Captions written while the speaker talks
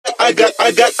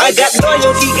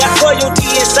loyalty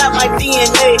inside my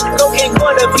DNA. Cocaine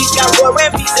quarter piece, got war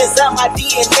and peace inside my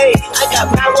DNA. I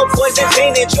got power, poison,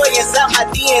 pain, and joy inside my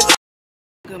DNA.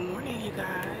 Good morning, you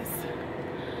guys.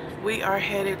 We are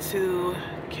headed to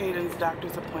Caden's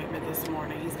doctor's appointment this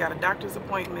morning. He's got a doctor's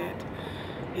appointment,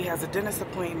 he has a dentist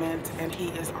appointment, and he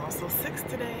is also sick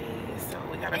today. So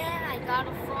we gotta. And I got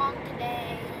a frog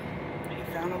today. He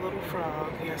found a little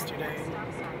frog yesterday.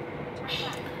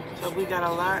 So we got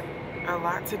a lot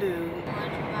to do.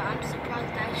 I'm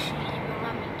surprised that she even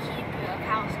let me keep it of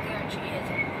how scared she is.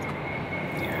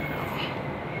 Yeah.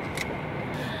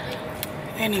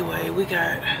 Anyway, we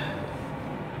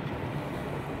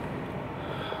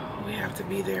have to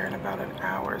be there in about an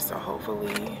hour, so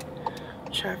hopefully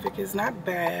traffic is not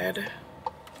bad.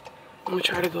 I'm gonna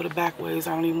try to go the back ways.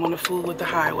 I don't even want to fool with the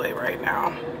highway right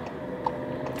now.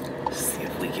 See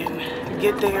if we can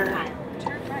get there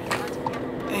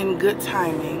in good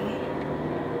timing.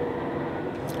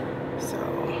 So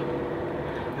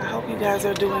I hope you guys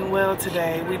are doing well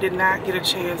today. We did not get a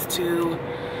chance to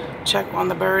check on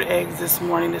the bird eggs this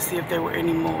morning to see if there were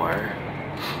any more.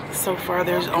 So far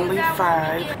there's only 5.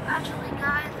 Actually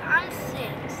guys, I'm 6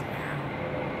 now.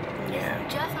 Yeah.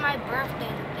 It's just my birthday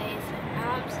today, so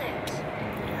now I'm 6.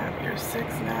 Yeah, you're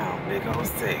 6 now. Big old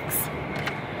 6.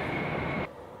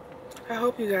 I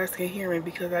hope you guys can hear me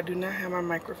because I do not have my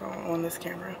microphone on this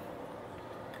camera.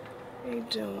 I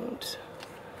don't.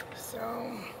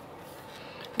 So,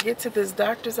 get to this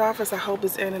doctor's office. I hope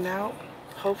it's in and out.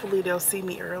 Hopefully they'll see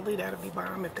me early. That'll be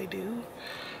bomb if they do.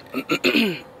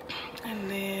 And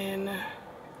then,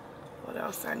 what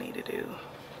else I need to do?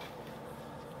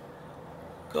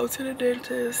 Go to the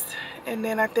dentist, and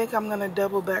then I think I'm gonna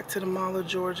double back to the Mall of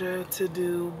Georgia to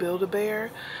do Build-A-Bear.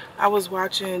 I was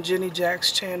watching Jenny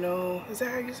Jack's channel. Is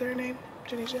that how you say her name?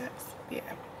 Jenny Jack's? Yeah.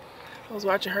 I was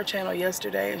watching her channel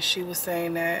yesterday, and she was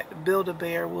saying that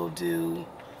Build-A-Bear will do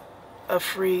a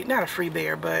free, not a free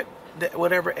bear, but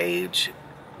whatever age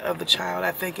of the child,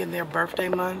 I think in their birthday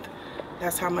month,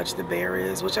 that's how much the bear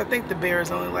is, which I think the bear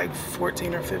is only like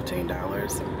 $14 or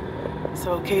 $15.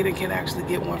 So Caden can actually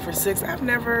get one for $6. I've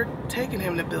never taken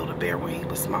him to Build-A-Bear when he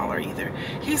was smaller either.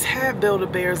 He's had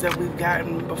Build-A-Bears that we've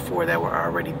gotten before that were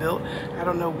already built. I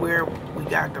don't know where we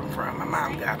got them from. My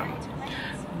mom got them.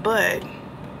 But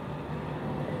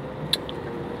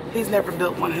he's never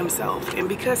built one himself. And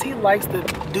because he likes to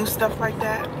do stuff like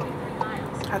that,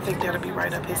 I think that'll be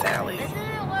right up his alley. Isn't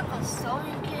it like a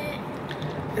sewing kit?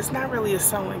 It's not really a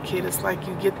sewing kit. It's like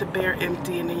you get the bear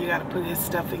empty and then you gotta put his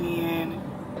stuffing in.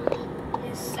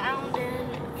 His sound in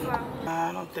from...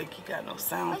 I don't think he got no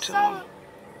sound to him.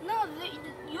 No,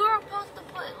 you're supposed to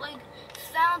put like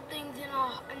sound things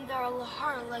in their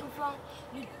heart. Like from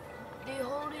they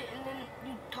hold it and then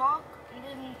you talk and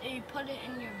then they put it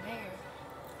in your bear.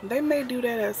 They may do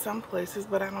that at some places,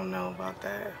 but I don't know about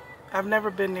that. I've never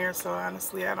been there, so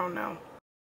honestly, I don't know.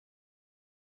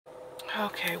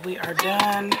 Okay, we are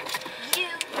done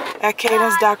at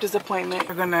Caden's doctor's appointment.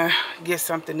 We're gonna get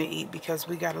something to eat because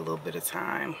we got a little bit of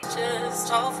time.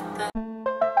 Just off the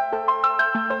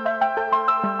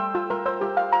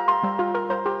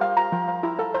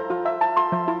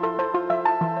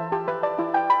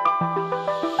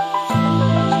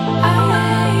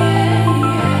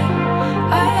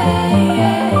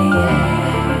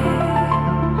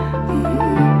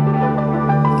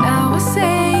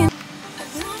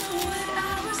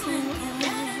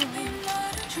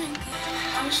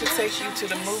take you to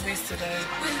the movies today.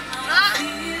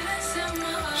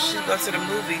 Should go to the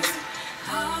movies.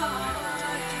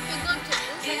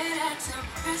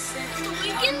 The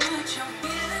weekend?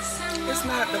 It's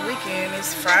not the weekend,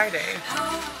 it's Friday.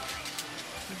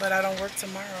 But I don't work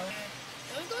tomorrow.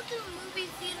 Let's go to the movie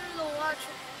theater to watch.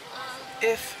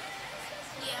 If.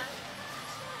 Yeah.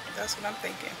 That's what I'm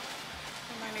thinking.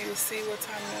 I might need to see what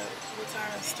time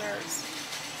it starts.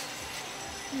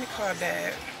 Let me call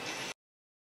Dad.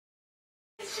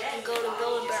 And go to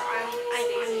Build-A-Bear.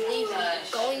 I'm leaving.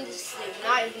 Going to sleep.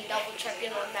 Not even double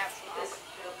checking on that frog.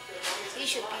 He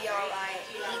should be alright.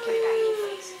 He can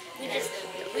breathe. We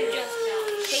just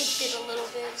pinked it a little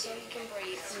bit so he can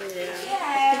breathe.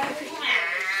 Yeah.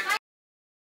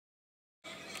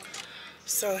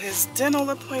 So his dental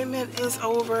appointment is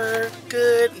over.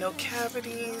 Good. No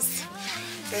cavities.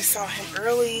 They saw him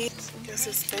early. I guess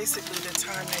it's basically the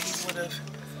time that he would have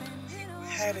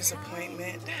had his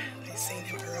appointment. They seen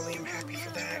him early. I'm happy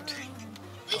for that.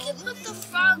 We can put the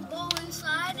frog bowl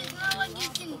inside. It's not like you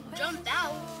can jump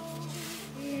out.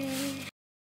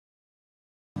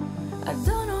 I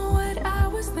don't know what I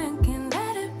was thinking.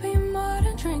 Let it be more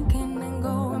than drinking and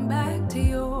going back to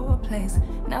your place,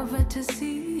 never to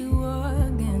see you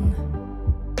again.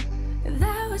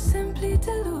 simply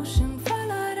delusion,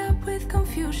 followed up with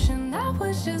confusion. That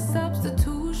was just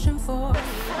substitution for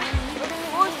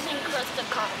Forcing Chris to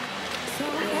come. We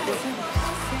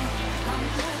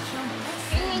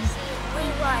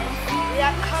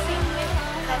are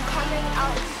coming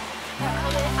out.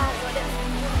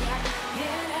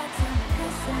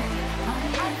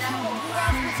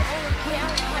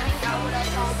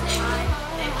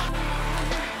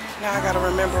 Now I gotta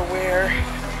remember where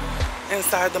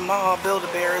inside the mall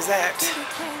Build-A-Bear is at.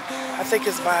 I think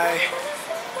it's by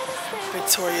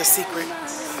Victoria's Secret.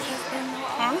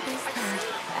 Huh?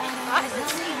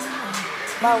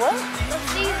 By what? The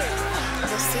Caesar.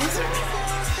 The Caesar.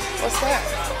 What's that?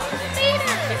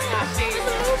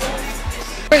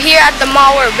 We're here at the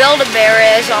mall where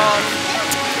Build-A-Bear is.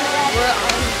 We're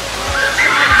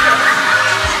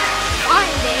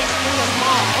find it in the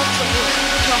mall. So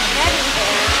we're heading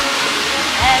there.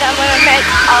 And I'm gonna make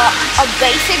a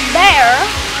basic bear.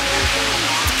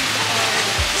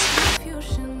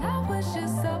 That was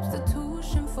just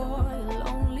substitution for a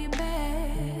lonely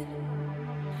bed.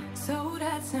 So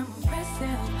that's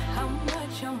impressive, how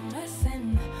much you're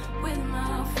messing with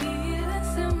my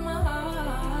feelings in my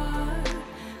heart.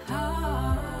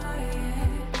 Oh, yeah.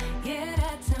 Yeah,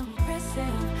 that's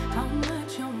impressive, how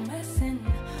much you're messing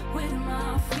with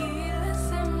my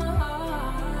feelings in my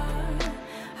heart.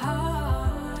 Oh,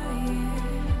 yeah.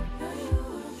 You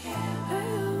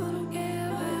don't care,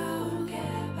 you don't care,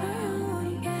 you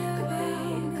don't care, you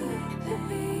don't care. Could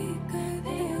be good,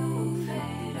 you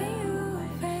fade, you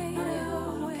fade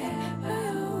away. You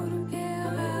don't care,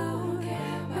 you don't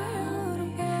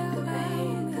care, you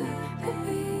don't care. Could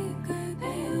be good,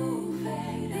 you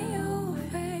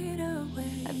fade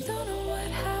away. I don't know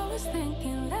what I was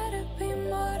thinking. Let it be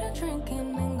more than drinking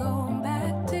and going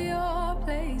back to your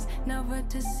place, never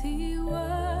to see you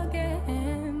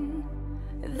again.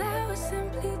 That was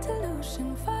simply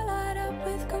delusion, followed up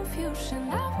with confusion.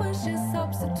 That was just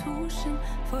substitution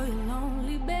for your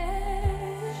lonely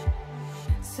bed.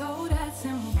 So that's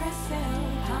impressive,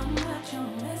 how much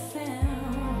you're missing.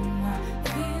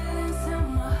 Feelings in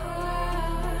my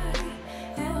heart,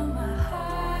 in my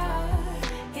heart.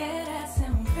 Yeah, that's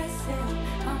impressive,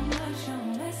 how much you're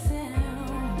missing.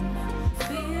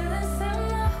 Feelings in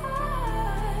my heart.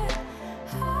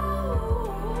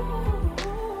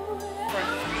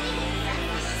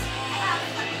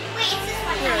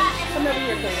 Come over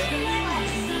here, Kayla.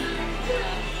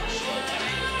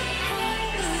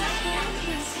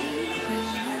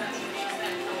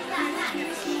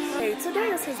 Hey, today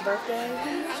is his birthday.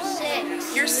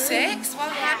 6. You're 6? Well,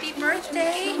 happy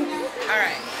birthday. All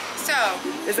right, so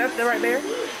Is that the right bear?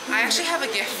 I actually have a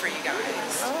gift for you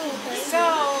guys. Oh, okay. So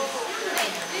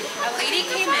a lady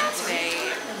came in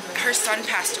today. Her son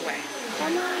passed away.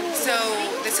 So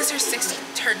this is her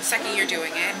second year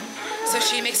doing it. So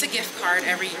she makes a gift card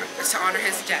every year to honor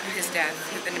his death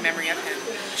in the memory of him.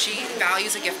 She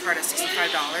values a gift card at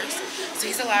 $65. So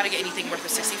he's allowed to get anything worth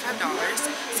of $65.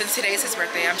 Since today is his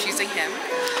birthday, I'm choosing him.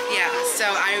 Yeah,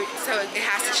 so it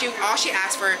has to, all she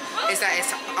asked for is that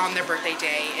it's on their birthday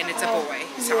day and it's a boy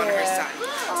to honor her son.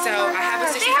 So I have a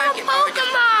 $65 gift card.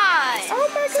 Pokemon! Oh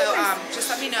my So goodness. just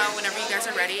let me know whenever you guys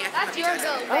are ready. I can That's help you your guys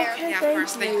out. Build-A-Bear. Okay, Yeah, of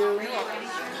course. Thank you. you. You're welcome.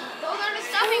 Those are the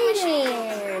stuffing machines.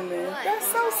 That's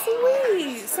so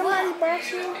sweet. Somebody bought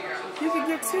you. You could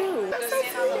get 2. That's so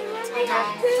sweet.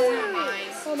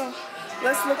 Hold on.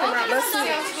 Let's look around.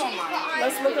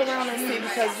 Let's look around and see,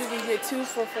 because you can get 2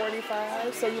 for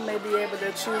 $45. So you may be able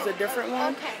to choose a different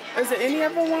one. Is there any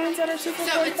other ones that are 2 for $45?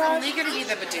 So it's only going to be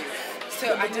the Badoo.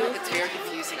 So I know it's very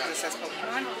confusing because it says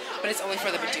Pokemon, but it's only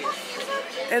for the Badoo.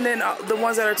 And then the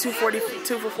ones that are 2 for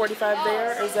 $45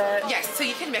 there, is that? Yes, so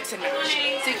you can mix and match.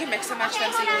 So you can mix and match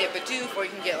them, so you can get Badoo, or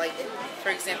you can get, like, for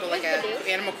example, like a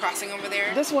Animal Crossing over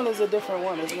there. This one is a different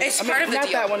one, isn't it? It's part of the not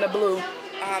deal. that one, the blue.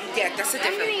 Yeah, that's a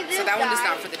different. So that one is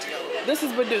not for the deal. This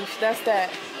is Badoof. That's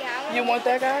that. You want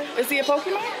that guy? Is he a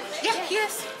Pokemon? Yeah,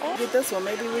 yes. Oh, get this one.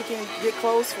 Maybe we can get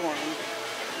clothes for him.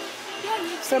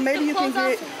 So maybe you can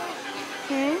get.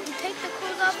 Take the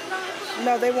clothes off.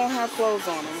 No, they won't have clothes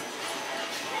on them.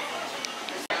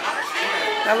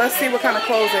 Now let's see what kind of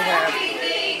clothes they have.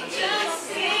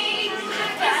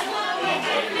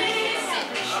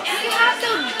 You have to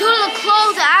do the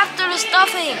clothes after the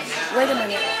stuffing. Wait a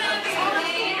minute.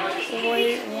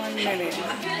 Wait 1 minute.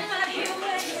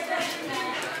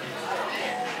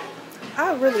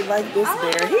 I really like this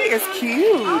bear. He is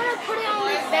cute. I want to put it on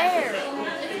this bear.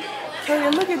 Hey,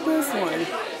 look at this one.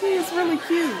 He is really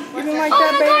cute. You didn't like Oh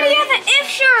that my bear? god, he has an if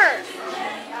shirt.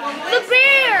 The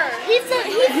bear. He's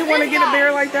You want to get a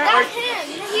bear like that? That's him.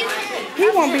 He's him. He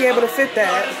won't be able to fit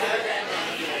that.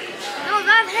 No,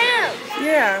 that's him.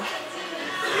 Yeah.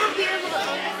 won't be able to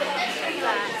do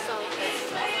that, so.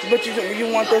 But you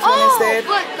want this one instead?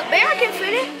 But the bear can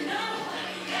fit it.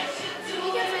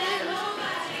 We can fit it.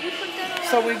 You put that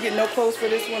on. So we get no clothes for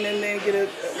this one and then get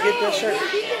the shirt.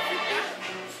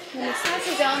 Has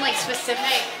his own like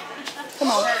specific. Come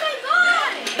on. Oh my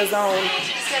God. His own.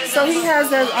 So he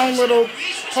has his own little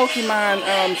Pokemon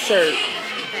shirt.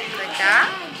 Like that?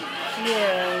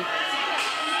 Yeah.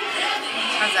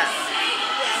 How's that?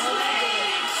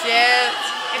 Shit.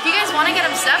 If you guys want to get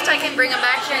him stuffed, I can bring him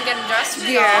back here and get him dressed for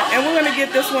y'all. Yeah, and we're gonna get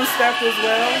this one stuffed as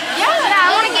well. Yeah,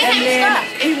 I want to get And him then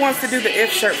stuffed. he wants to do the if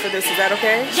shirt for this. Is that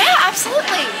okay? Yeah,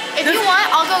 absolutely. If you want,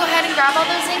 I'll go ahead and grab all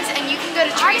those things, and you can go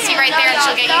to Tracy right there, and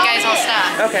she'll get you guys all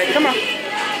stuffed. Okay, come on.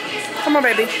 Come on,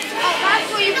 baby. Oh, that's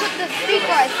where you put the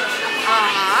speaker, I think.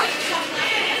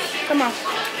 Come on.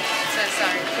 So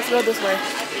sorry. Let's go this way.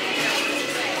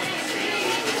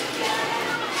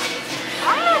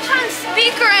 I'm gonna try and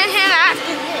speaker in him after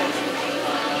this.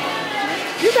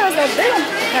 You guys they don't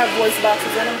have voice boxes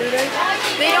in them, do they?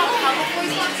 They don't have a voice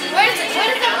box. Where's the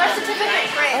birth certificate?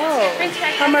 Oh.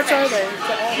 How much are they?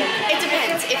 It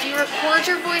depends. If you record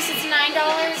your voice, it's $9.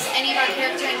 Any of our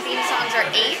character and theme songs are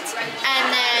 $8, and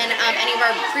then any of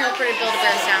our pre-recorded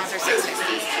Build-A-Bear sounds are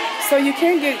 $6.50. So you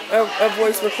can get a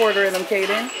voice recorder in them,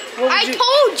 Kaden. I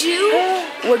told you.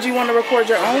 Would you want to record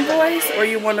your own voice, or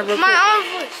you want to record? My own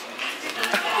voice.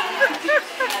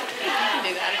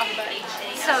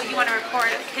 So you want to record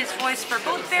his voice for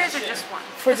both bears or just one?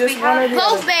 For just one or the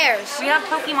Both other? bears. We have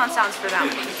Pokemon sounds for that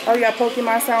one. Oh, you got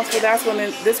Pokemon sounds for that one,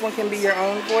 and this one can be your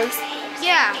own voice?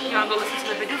 Yeah. You want to go listen to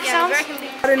the Bidoof Yeah, sounds? the bear can be.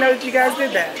 I didn't know that you guys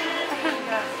did that.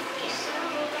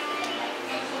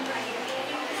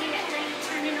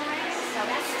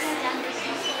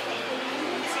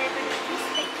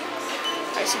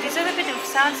 Alright, so these are the Bidoof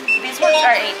sounds. These ones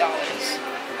are $8.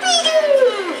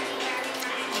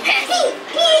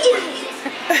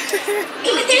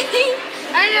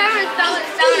 I never thought it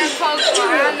sounded Pokemon.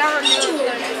 I never knew it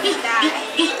was gonna be that.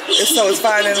 So it's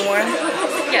 5 in 1?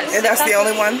 Yes. And that's the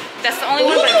only one? That's the only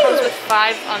one, but it comes with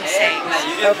 5 sayings.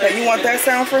 Okay, you want that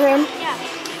sound for him? Yeah.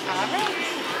 Alright.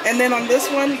 And then on this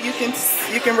one, you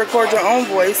can record your own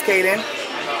voice, Kaden.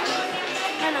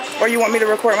 Or you want me to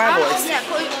record my voice? Yeah,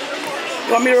 put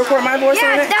You want me to record my voice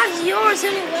on it? that's yours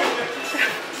anyway.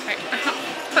 Alright.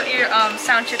 Put your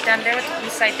sound chip down there with the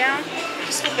side down.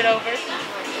 Just flip it over.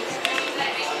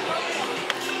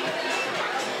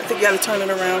 I think you gotta turn it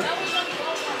around.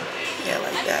 Yeah,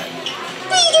 like that.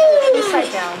 Blue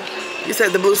side down. You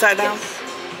said the blue side down?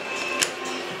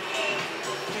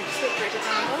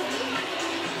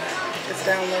 It's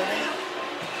downloading.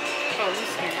 Oh,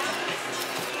 this here.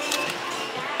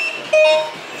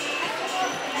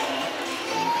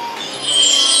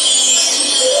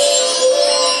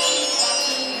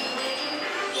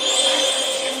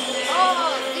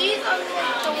 Oh, these are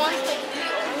the ones that you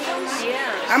own.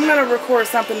 Yeah. I'm gonna record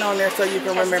something on there so you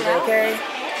can remember, okay?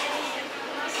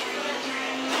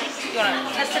 You want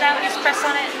to test it out? Just press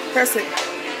on it. Press it.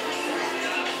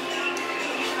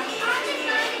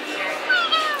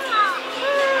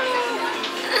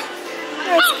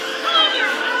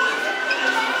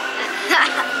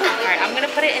 Alright, I'm going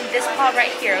to put it in this paw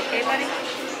right here, okay, buddy?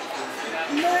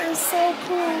 That is so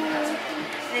cool.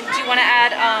 And do you want to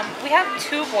add, we have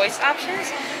 2 voice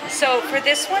options. So for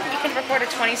this one, you can record a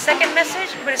 20-second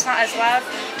message, but it's not as loud.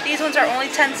 These ones are only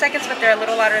 10 seconds, but they're a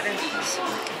little louder than these.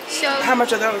 So How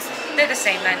much are those? They're the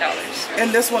same, $9.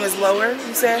 And this one is lower,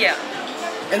 you said? Yeah.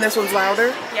 And this one's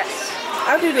louder? Yes.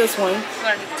 I'll do this one. You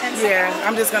want to do 10 seconds? Yeah,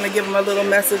 I'm just gonna give him a little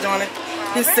message on it.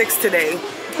 He's 6 today.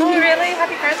 Oh, really?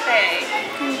 Happy birthday.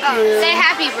 say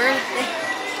happy birthday.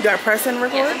 You got press and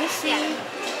record? Let me see.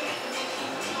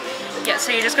 Yeah,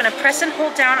 so you're just going to press and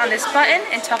hold down on this button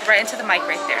and talk right into the mic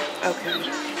right there. Okay.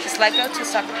 Just let go to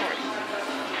stop recording.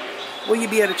 Will you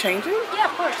be able to change it? Yeah,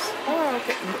 of course. Oh,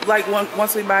 okay. Like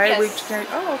once we buy it, we Yes. change.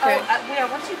 Oh, okay. Yeah,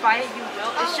 once you buy it, you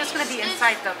will. It's just going to be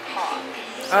inside the paw.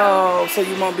 Oh, so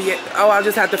you won't be. I'll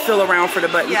just have to feel around for the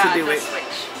button Yeah, to do the it.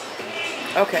 switch.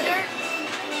 Okay.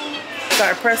 So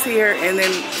I press here and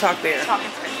then talk there. Talk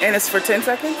into it. And it's for 10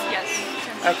 seconds? Yes.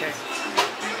 Okay.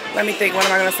 Let me think. What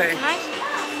am I gonna say?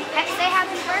 Say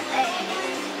happy birthday.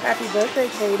 Happy birthday,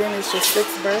 Kaden. It's your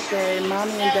 6th birthday.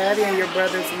 Mommy and Daddy and your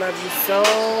brothers love you so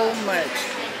much.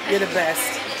 You're the best.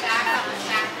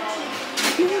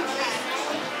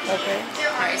 Okay.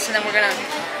 Alright, so then we're going to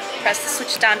press the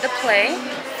switch down to play.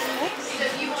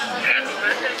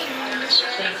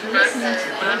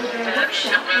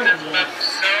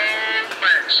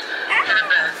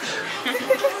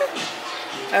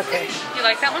 Okay. You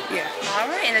like that one? Yeah.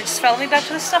 Alright, and then just follow me back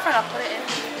to the stuffer and I'll put it in.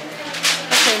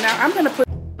 Okay, now I'm gonna put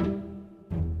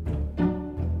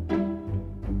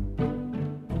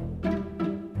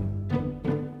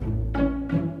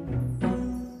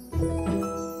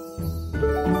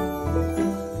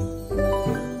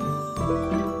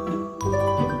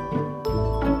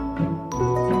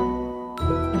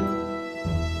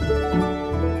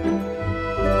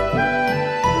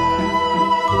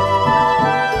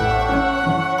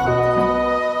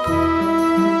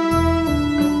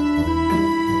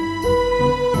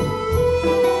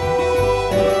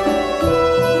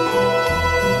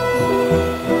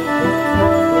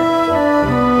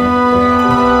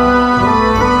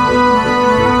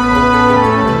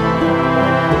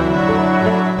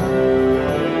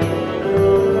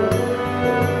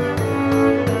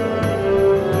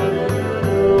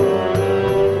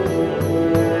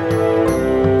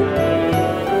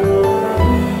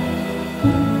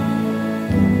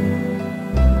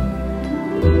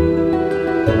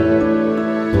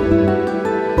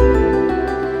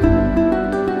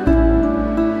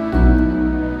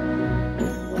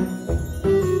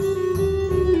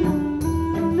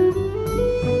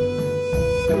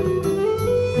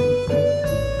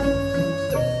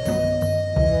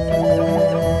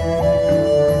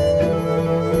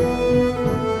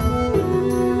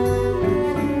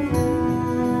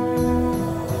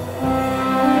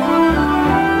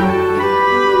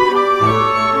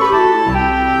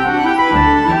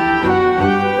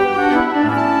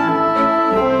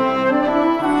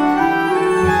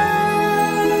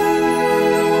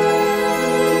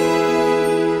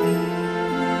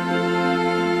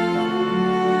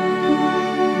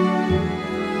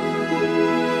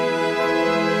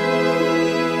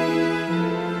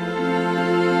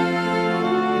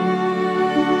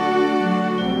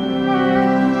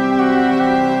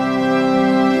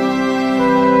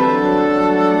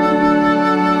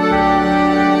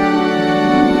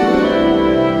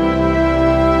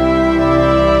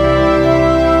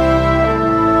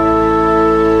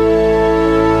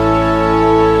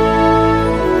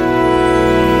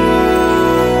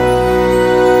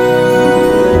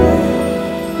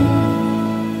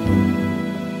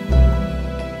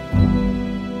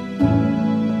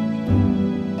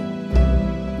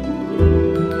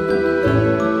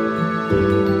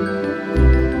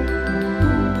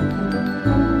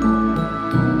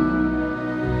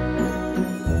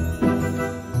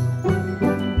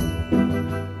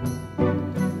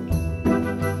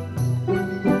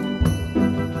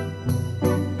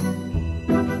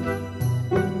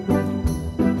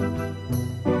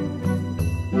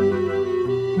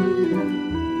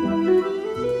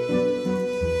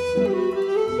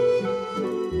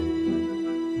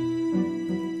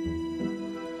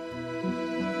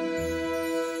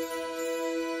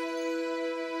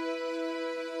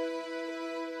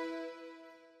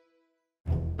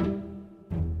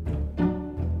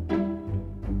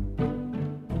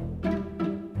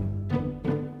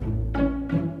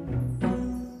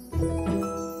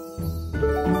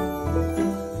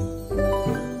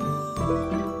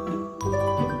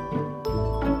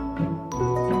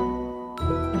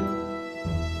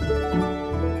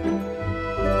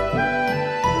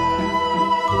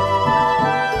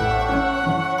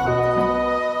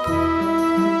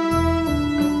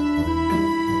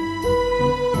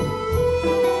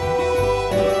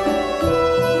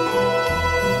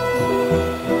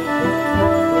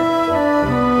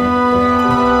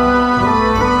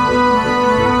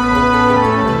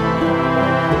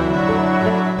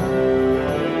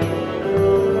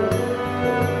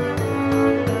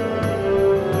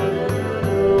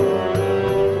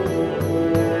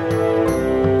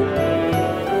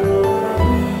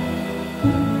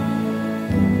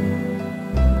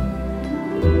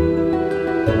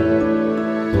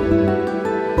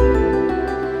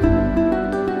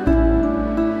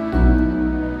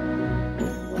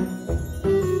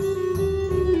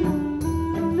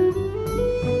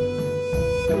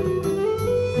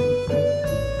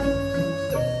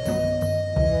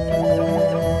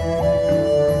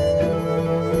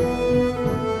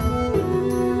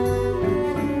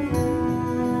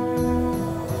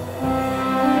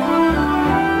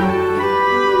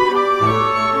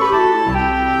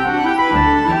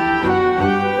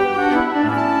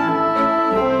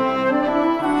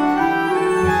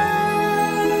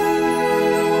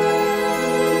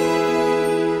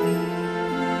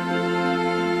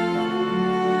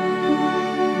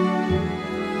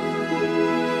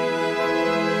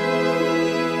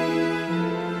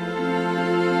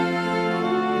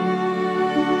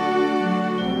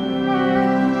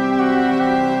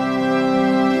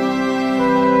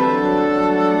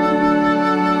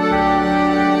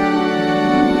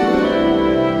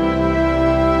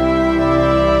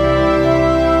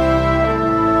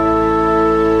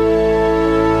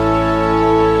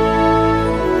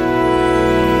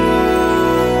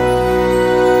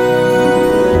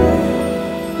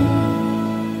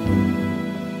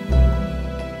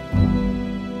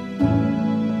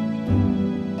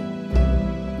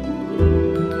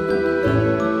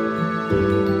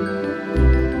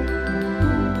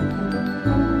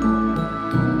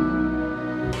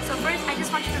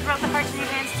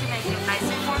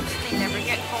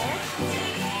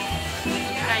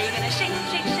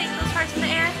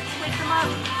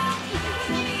them up.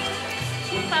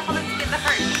 Clap on them to get the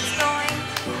heartbeats going.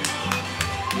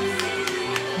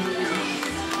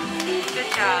 Good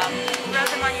job. Rub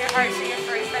them on your heart so your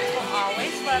furry friends will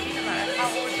always love you no matter how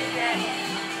old you get.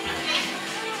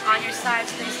 On your side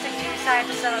so they stick to your side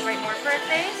to celebrate more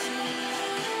birthdays.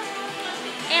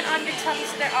 And on your tummy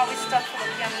so they're always stuffed full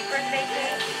of yummy birthday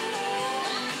cake.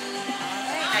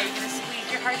 Alright, now you're going to squeeze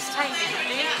your hearts tight and make a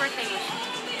big birthday wish.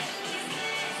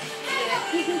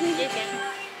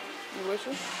 You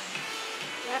wishing?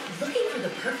 Looking for the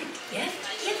perfect gift?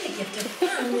 Get the gift of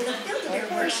fun with a Build-A-Bear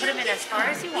worksheet. Put them in as far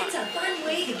as you want. It's a fun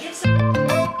way to give some...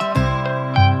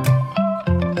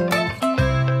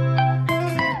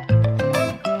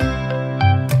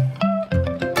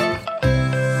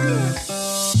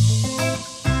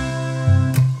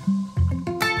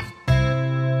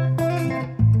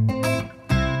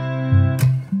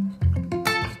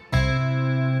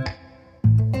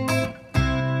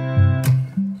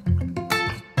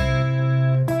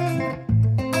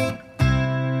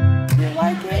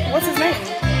 What's his name?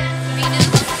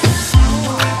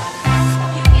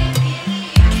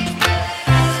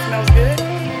 Smells good?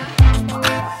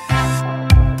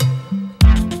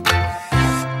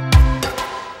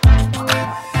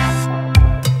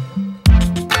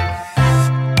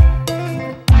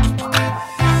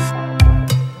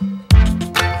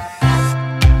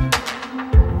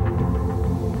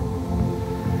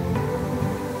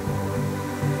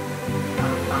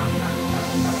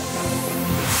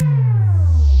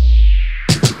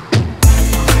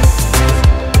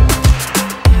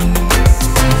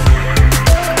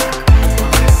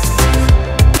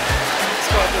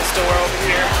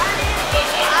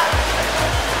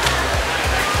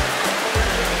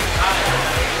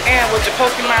 With your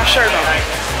Pokemon shirt on.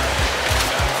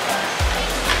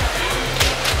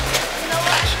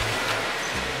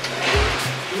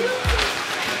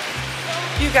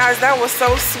 You guys, that was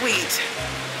so sweet.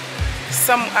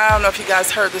 I don't know if you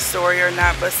guys heard the story or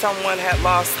not, but someone had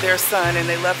lost their son and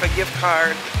they left a gift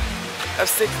card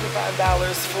of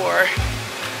 $65 for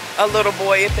a little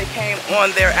boy if they came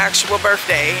on their actual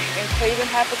birthday. And Clayton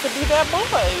happened to be that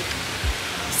boy.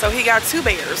 So he got 2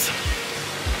 bears.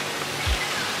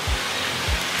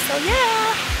 So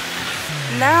yeah,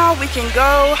 now we can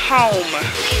go home.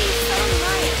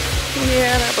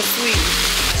 Yeah, that was sweet.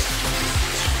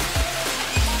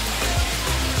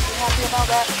 You happy about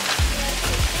that?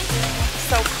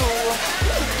 So cool.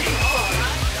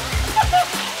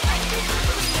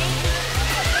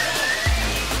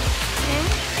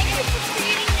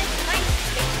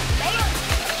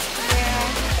 Yeah,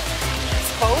 his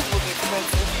clothes will be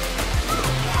expensive.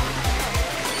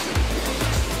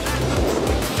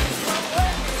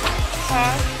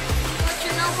 Huh? But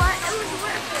you know what? It was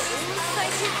worth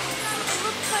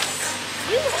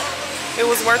it. It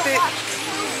was worth it?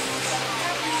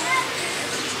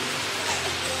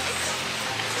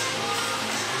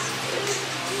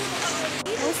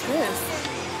 What's this?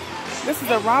 This is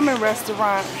a ramen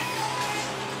restaurant.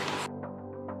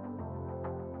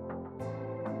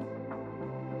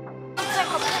 Looks like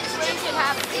a place where you can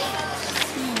have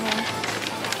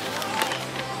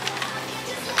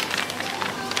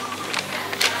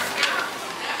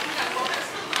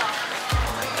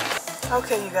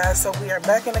Okay, you guys, so we are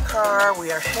back in the car.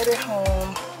 We are headed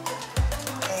home.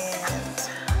 And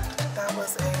that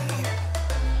was a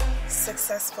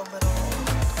successful little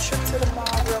trip to the mall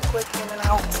real quick, in and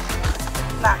out.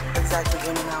 Not exactly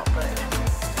in and out, but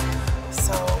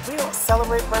so we don't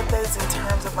celebrate birthdays in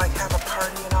terms of like have a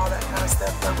party and all that kind of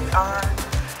stuff, but we are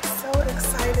so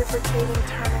excited for Kaden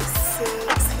turning 6.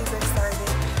 He's excited.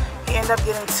 He ended up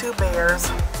getting 2 bears.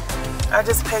 I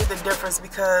just paid the difference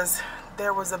because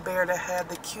there was a bear that had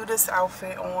the cutest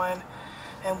outfit on,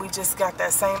 and we just got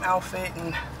that same outfit,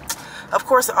 and of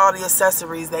course all the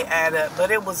accessories, they add up, but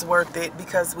it was worth it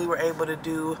because we were able to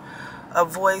do a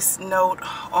voice note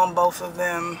on both of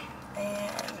them,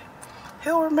 and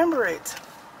he'll remember it.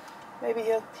 Maybe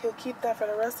he'll keep that for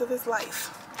the rest of his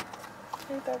life.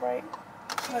 Ain't that right?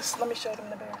 Let me show them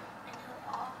the bear.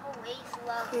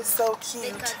 He's so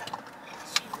cute.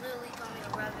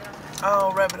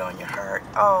 Oh, rub it on your heart.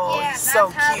 Oh, yeah, he's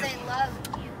so cute. They love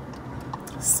you.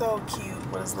 So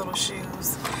cute with his little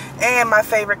shoes. And my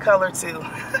favorite color too.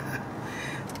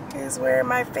 He's wearing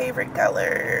my favorite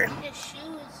color. His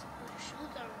shoes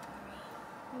are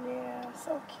green. Yeah,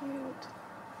 so cute.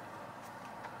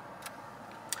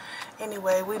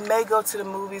 Anyway, we may go to the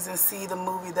movies and see the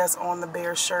movie that's on the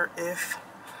bear shirt if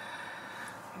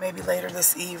maybe later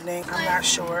this evening. I'm not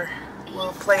sure.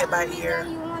 We'll play it by ear.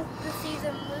 You want to see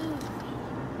the movie.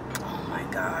 Oh my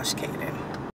gosh, Kaden.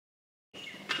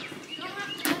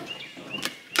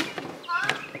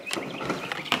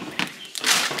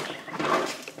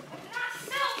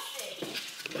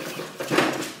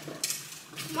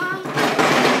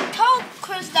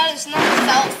 it's not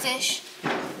selfish.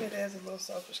 It is a little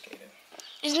selfish, Kaden.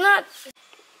 It's not.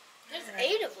 There's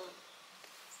 8 of them.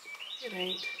 It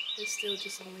ain't. It's still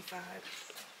just only 5.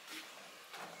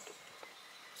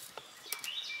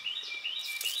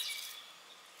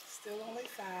 Still only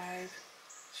 5.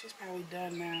 She's probably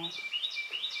done now.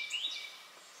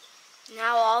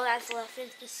 Now all that's left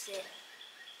is to sit.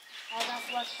 All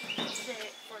that's left is to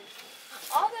sit for you.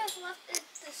 All that's left is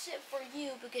to sit for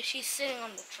you because she's sitting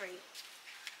on the tree.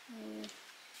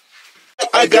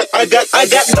 I got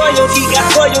royalty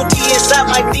inside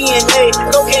my DNA.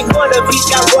 Cocaine quarter piece,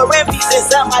 got war and peace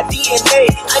inside my DNA.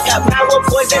 I got power,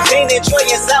 poison, pain, and joy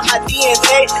inside my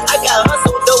DNA. I got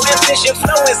hustle, though, ambition,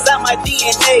 flow inside my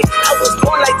DNA. I was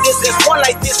born like this, and born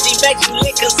like this,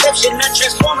 immaculate conception. I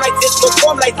transform like this,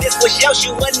 perform like this, push out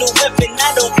you a new weapon.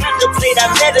 I don't contemplate, I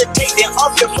meditate, then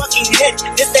off your fucking head.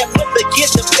 This that put the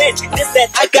kids to bed. This that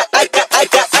I got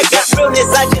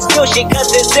realness, I just feel shit cause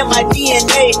it's in my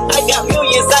DNA. I got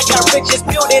millions, I got riches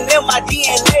building in my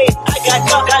DNA. I got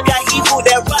dark, I got evil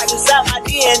that rot inside my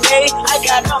DNA. I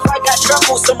got off, I got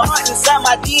trouble, some heart inside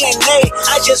my DNA.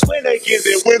 I just win again,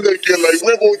 then win again, like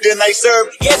Wimbledon I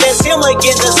serve. Yeah, that's him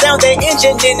again, the sound the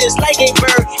engine in is like a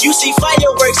bird. You see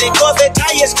fireworks and Corvette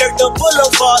tires skirt the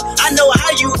boulevard. I know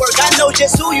how you work, I know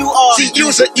just who you are. See,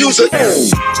 use it.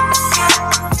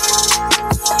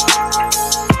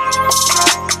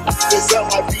 It's on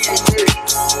my DNA.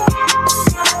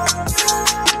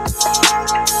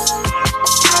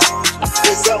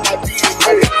 It's on my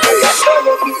DNA.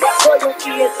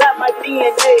 Royalty inside my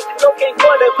DNA. Cocaine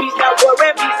quarter piece, got war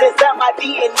and peace inside my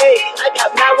DNA. I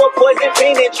got power, poison,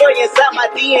 pain, and joy inside my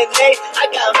DNA. I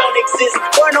got onyxes,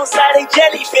 born on side a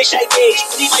jellyfish I gauge.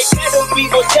 See my pedigree,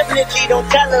 most definitely don't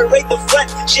tolerate the front.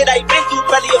 Shit I been through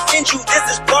probably offend you. This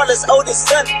is Paula's oldest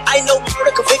son. I know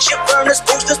murder, conviction, burners,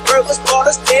 boosters, burglars,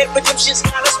 Paula's dead, redemption,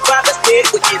 scholars, fathers dead.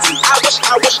 What is he? I wish.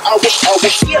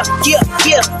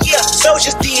 Yeah.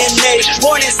 Soldier's DNA,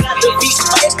 born inside the beast.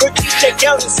 My expertise checked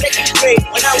out in 2nd grade.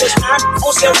 When I was 9,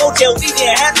 on sale motel, we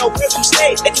didn't have no where to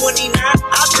stay. At 29,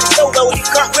 I've been so low, you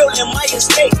can't real in my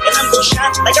estate. And I'm gonna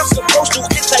shine like I'm supposed to.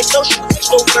 Anti-social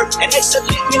extrovert, and excellent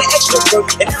meaning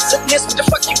extrovert. And that's a miss, what the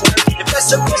fuck you were? If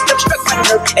that's a miss, I'm struck my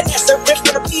nerve. And that's a riff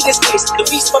gonna be this case. The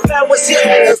beast, my power's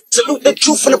here. Salute the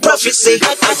truth and the prophecy.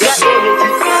 I got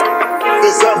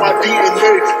it's on my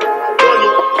DNA.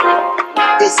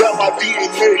 It's on my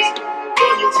DNA.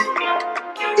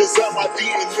 It's on my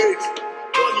DNA.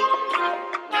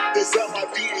 It's on my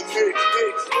DNA.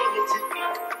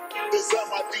 It's on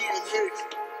my DNA.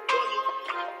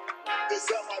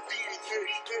 It's on my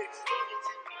DNA.